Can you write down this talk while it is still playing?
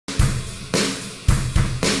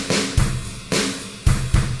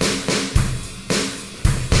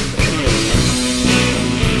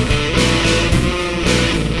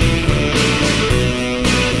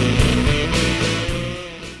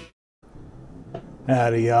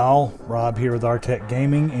Howdy y'all, Rob here with Artec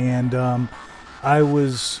Gaming, and I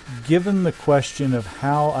was given the question of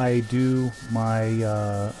how I do my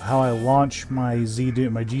how I launch my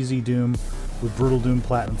DooM, my GZ DooM with Brutal Doom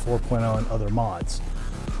Platinum 4.0 and other mods.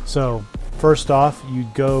 So first off,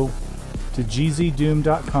 you'd go to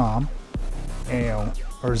gzdoom.com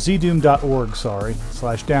or zdoom.org, sorry,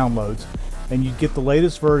 /downloads, and you'd get the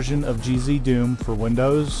latest version of GZ DooM for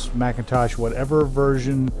Windows, Macintosh, whatever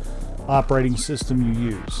version operating system you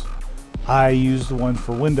use. I use the one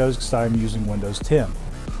for Windows because I'm using Windows 10.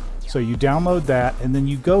 So you download that, and then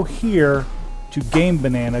you go here to Game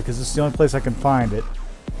Banana because it's the only place I can find it,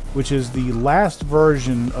 which is the last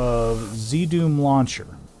version of ZDoom Launcher,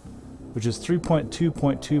 which is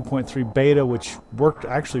 3.2.2.3 beta, which worked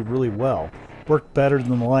actually really well. Worked better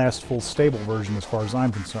than the last full stable version as far as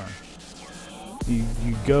I'm concerned. You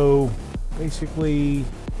go, basically, you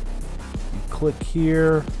click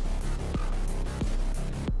here.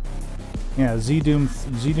 Yeah,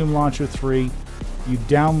 ZDoom Launcher 3. You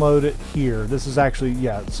download it here. This is actually,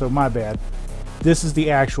 yeah, so my bad. This is the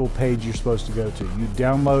actual page you're supposed to go to. You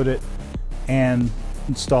download it and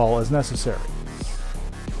install as necessary.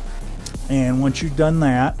 And once you've done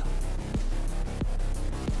that,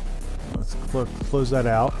 let's close that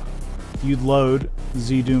out. You'd load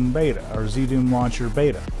ZDoom Beta, or ZDoom Launcher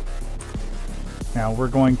Beta. Now we're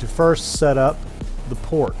going to first set up the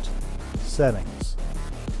port settings.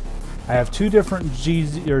 I have two different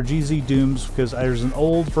GZ Dooms because there's an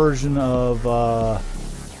old version of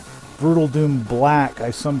Brutal Doom Black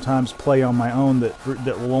I sometimes play on my own that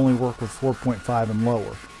will only work with 4.5 and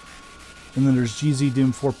lower. And then there's GZ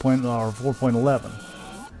Doom 4.0 or 4.11.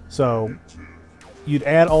 So you'd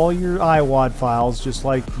add all your iWAD files, just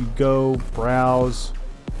like you go browse,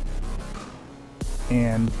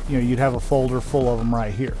 and you'd have a folder full of them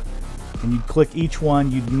right here. And you'd click each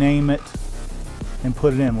one, you'd name it, and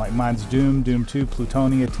put it in. Like mine's Doom, Doom 2,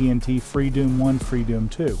 Plutonia, TNT, Free Doom 1, Free Doom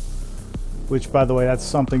 2. Which, by the way, that's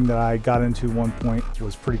something that I got into one point. It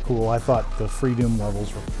was pretty cool. I thought the Free Doom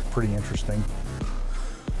levels were pretty interesting.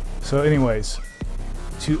 So anyways,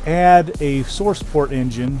 to add a source port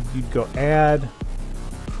engine, you'd go add,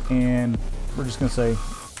 and we're just going to say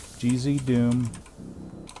GZ Doom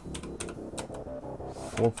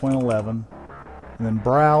 4.11, and then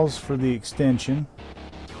browse for the extension.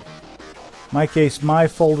 In my case, my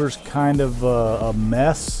folder's kind of a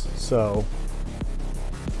mess, so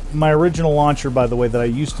my original launcher, by the way, that I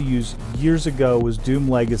used to use years ago was Doom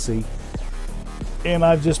Legacy, and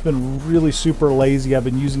I've just been really super lazy. I've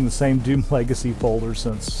been using the same Doom Legacy folder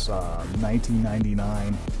since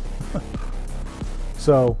 1999.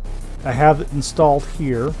 So I have it installed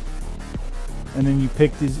here, and then you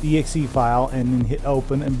pick this exe file and then hit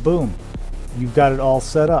open, and boom, you've got it all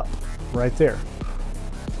set up right there.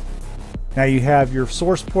 Now you have your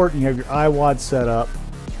source port and you have your iWAD set up.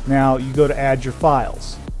 Now you go to add your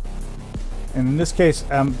files. And in this case,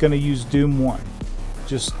 I'm going to use Doom 1,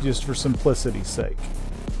 just for simplicity's sake.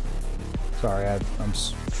 Sorry, I'm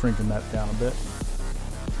shrinking that down a bit.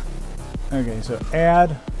 Okay, so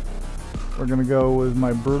add. We're going to go with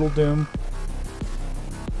my Brutal Doom.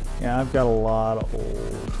 Yeah, I've got a lot of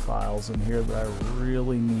old files in here that I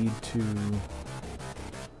really need to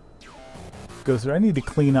go through. I need to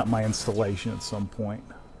clean up my installation at some point.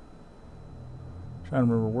 I'm trying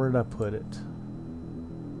to remember, where did I put it?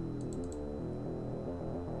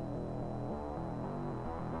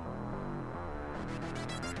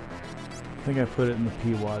 I think I put it in the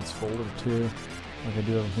PWADs folder too, like I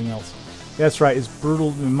do everything else. That's right, it's Brutal.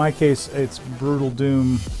 In my case, it's Brutal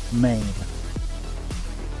Doom main.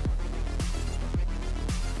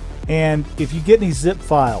 And if you get any zip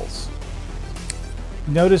files,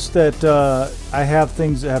 notice that I have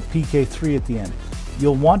things that have PK3 at the end.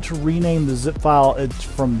 You'll want to rename the zip file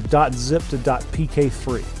from .zip to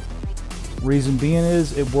 .pk3. Reason being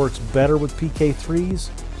is it works better with PK3s.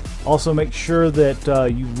 Also make sure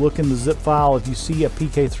that you look in the zip file. If you see a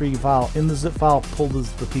PK3 file in the zip file, pull the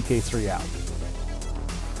PK3 out.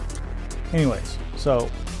 Anyways, so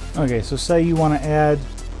say you want to add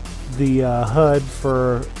the HUD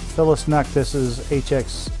for Phyllis Noctis's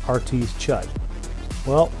HXRT's Chud.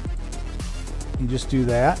 Well, you just do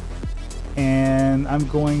that, and I'm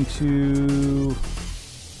going to,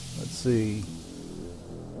 let's see,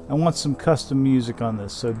 I want some custom music on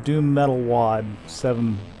this, so Doom Metal WAD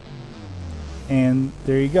 7, and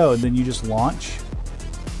there you go. And then you just launch,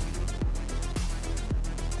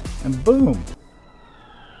 and boom.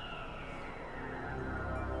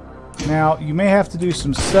 Now you may have to do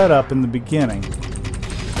some setup in the beginning,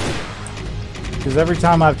 because every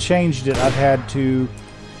time I've changed it, I've had to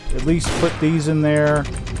at least put these in there,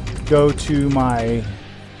 go to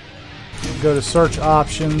search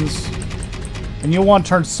options, and you'll want to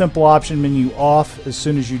turn simple option menu off as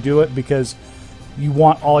soon as you do it because you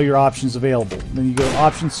want all your options available. Then you go to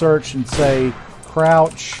option search and say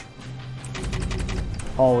crouch,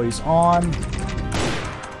 always on,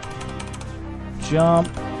 jump,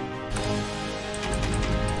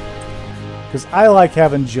 because I like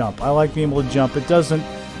having jump. I like being able to jump. It doesn't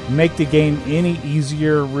make the game any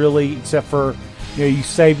easier really, except for, you know, you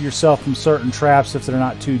save yourself from certain traps if they're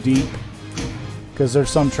not too deep, because there's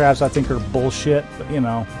some traps I think are bullshit, but you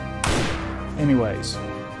know. Anyways,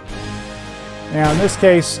 now in this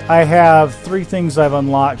case I have 3 things I've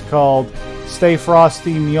unlocked called Stay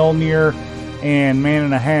Frosty, Mjolnir, and Man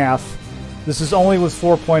and a Half. This is only with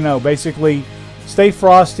 4.0. Basically, Stay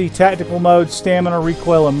Frosty, tactical mode, stamina,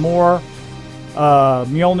 recoil, and more.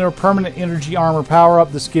 Mjolnir, permanent energy armor power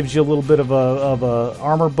up. This gives you a little bit of a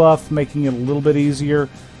armor buff, making it a little bit easier.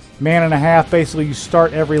 Man and a Half, basically you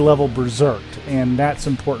start every level berserked, and that's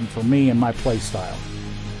important for me and my playstyle.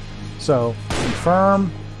 So,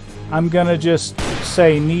 confirm. I'm gonna just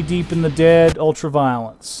say knee deep in the dead, ultra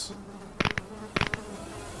violence.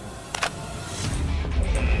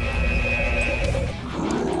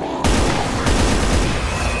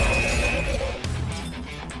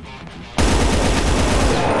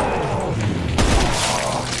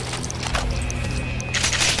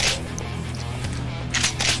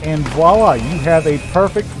 And voila, you have a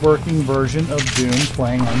perfect working version of Doom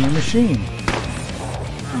playing on your machine.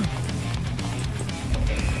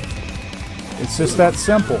 It's just that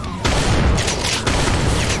simple.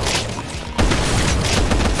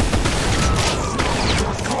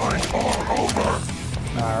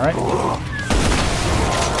 All right.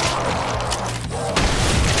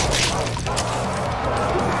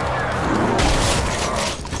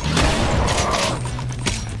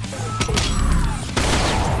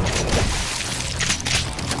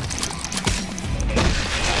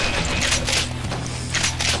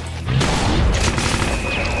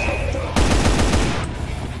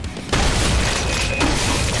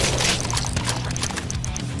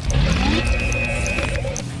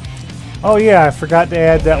 Oh yeah, I forgot to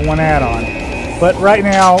add that one add-on. But right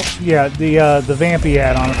now, yeah, the Vampy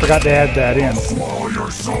add-on, I forgot to add that in.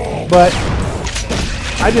 But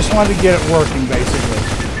I just wanted to get it working, basically.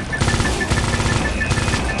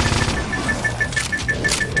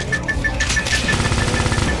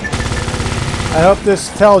 I hope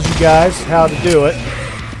this tells you guys how to do it.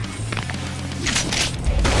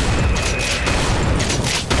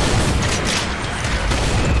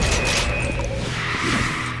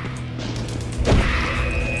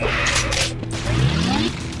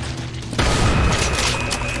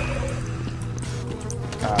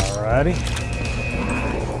 Alrighty.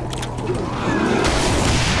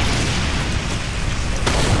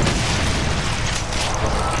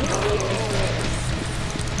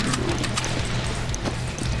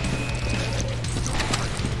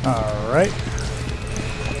 Alright.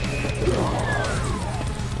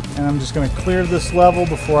 And I'm just going to clear this level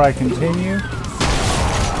before I continue.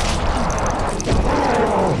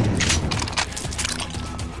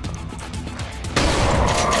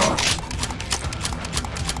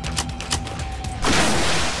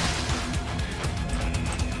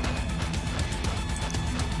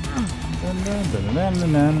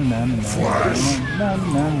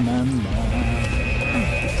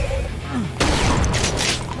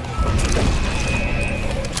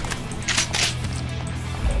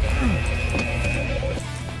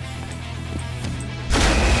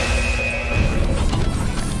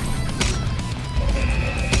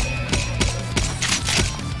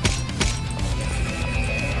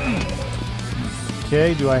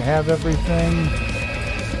 Okay, do I have everything?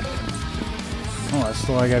 Oh, I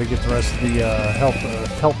still got to get the rest of the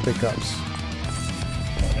health pickups.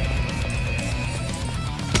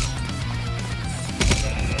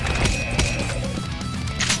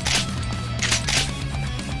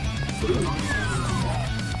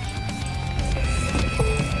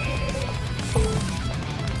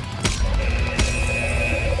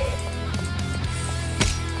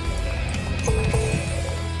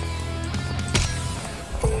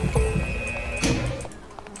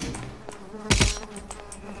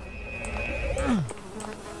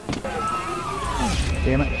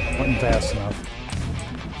 Damn it, wasn't fast enough.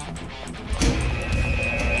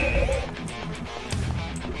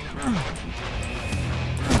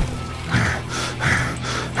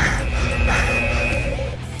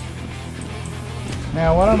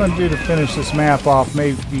 Now what I'm going to do to finish this map off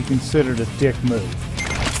may be considered a dick move.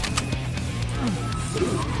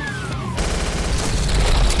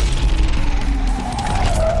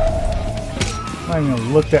 I'm gonna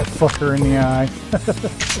look that fucker in the eye.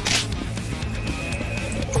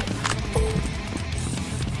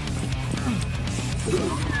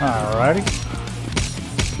 Alrighty.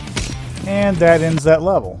 And that ends that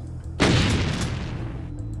level.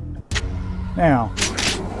 Now,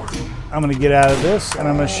 I'm going to get out of this, and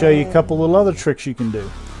I'm going to show you a couple little other tricks you can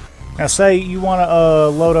do. Now, say you want to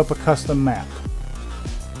load up a custom map.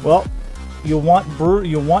 Well, you'll want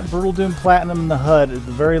Brutal Doom Platinum in the HUD at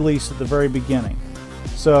the very least at the very beginning.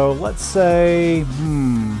 So let's say,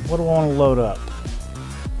 what do I want to load up?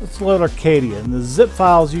 Let's load Arcadia, and the zip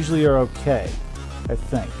files usually are okay, I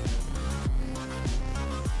think.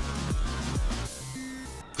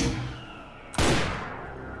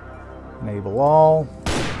 Enable all.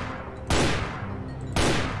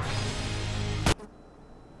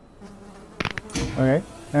 Okay,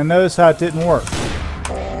 now notice how it didn't work.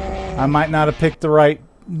 I might not have picked the right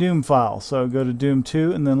Doom file, so go to Doom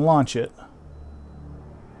 2 and then launch it.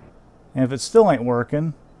 And if it still ain't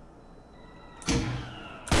working,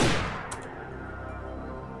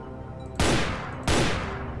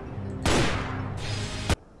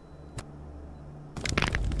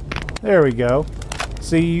 there we go.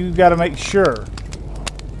 See, you got to make sure.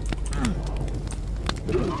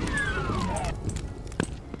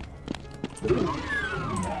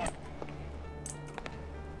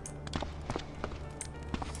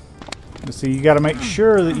 See, you got to make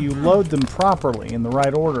sure that you load them properly in the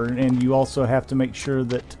right order, and you also have to make sure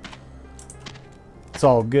that it's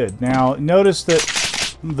all good. Now, notice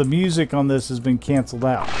that the music on this has been canceled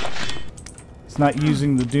out. It's not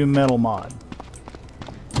using the Doom Metal mod.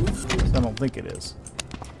 I don't think it is.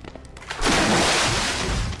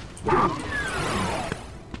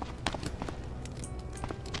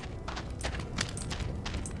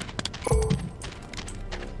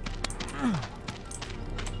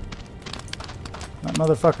 That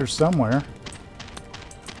motherfucker's somewhere.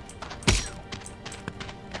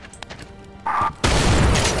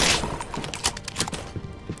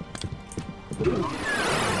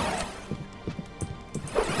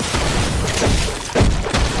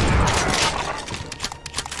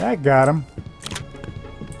 That got him.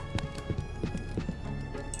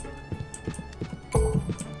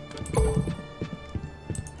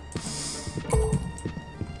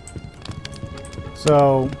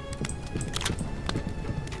 So,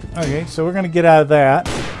 okay, so we're going to get out of that.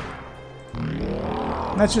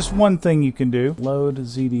 And that's just one thing you can do. Load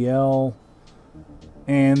ZDL.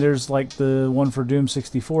 And there's like the one for Doom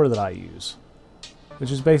 64 that I use,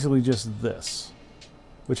 which is basically just this,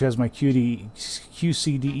 which has my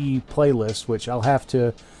QCDE playlist, which I'll have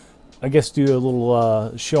to, I guess, do a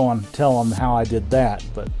little show and tell on how I did that.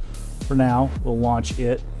 But for now, we'll launch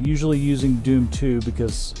it, usually using Doom 2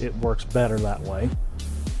 because it works better that way.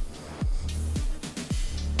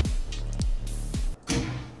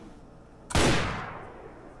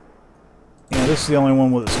 Yeah, this is the only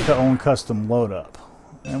one with its own custom load up.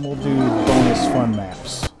 And we'll do bonus fun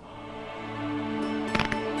maps.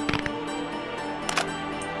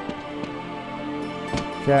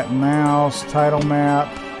 Cat and mouse, title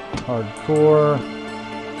map, hardcore,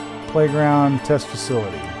 playground, test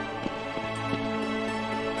facility.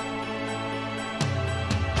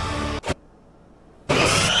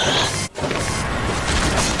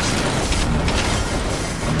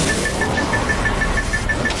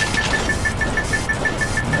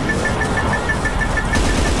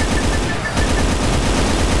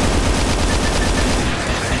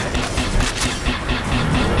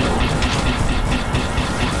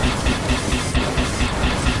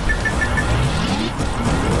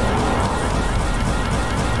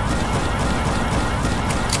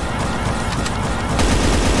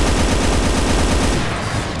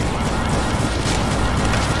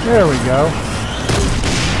 There we go.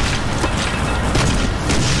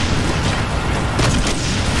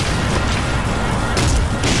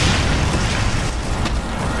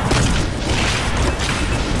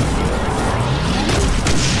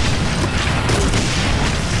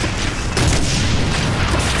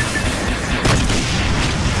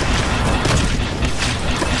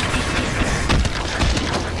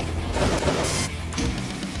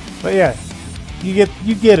 But yeah,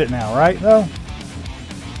 you get it now, right? Though.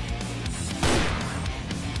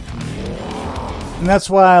 And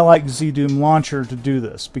that's why I like ZDoom Launcher to do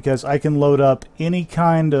this, because I can load up any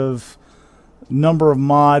kind of number of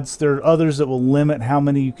mods. There are others that will limit how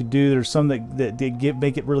many you could do. There's some that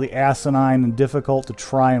make it really asinine and difficult to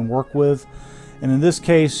try and work with. And in this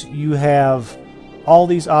case, you have all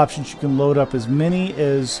these options. You can load up as many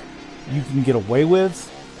as you can get away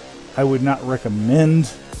with. I would not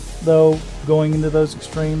recommend, though, going into those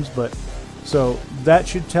extremes, but So that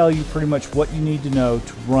should tell you pretty much what you need to know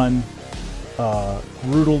to run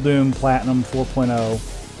Brutal Doom Platinum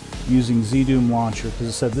 4.0 using ZDoom Launcher, because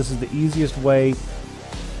I said this is the easiest way,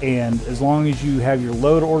 and as long as you have your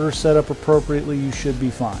load order set up appropriately, you should be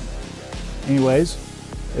fine. Anyways,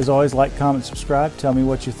 as always, like, comment, subscribe, tell me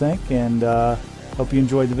what you think, and hope you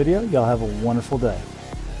enjoyed the video. Y'all have a wonderful day.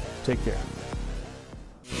 Take care.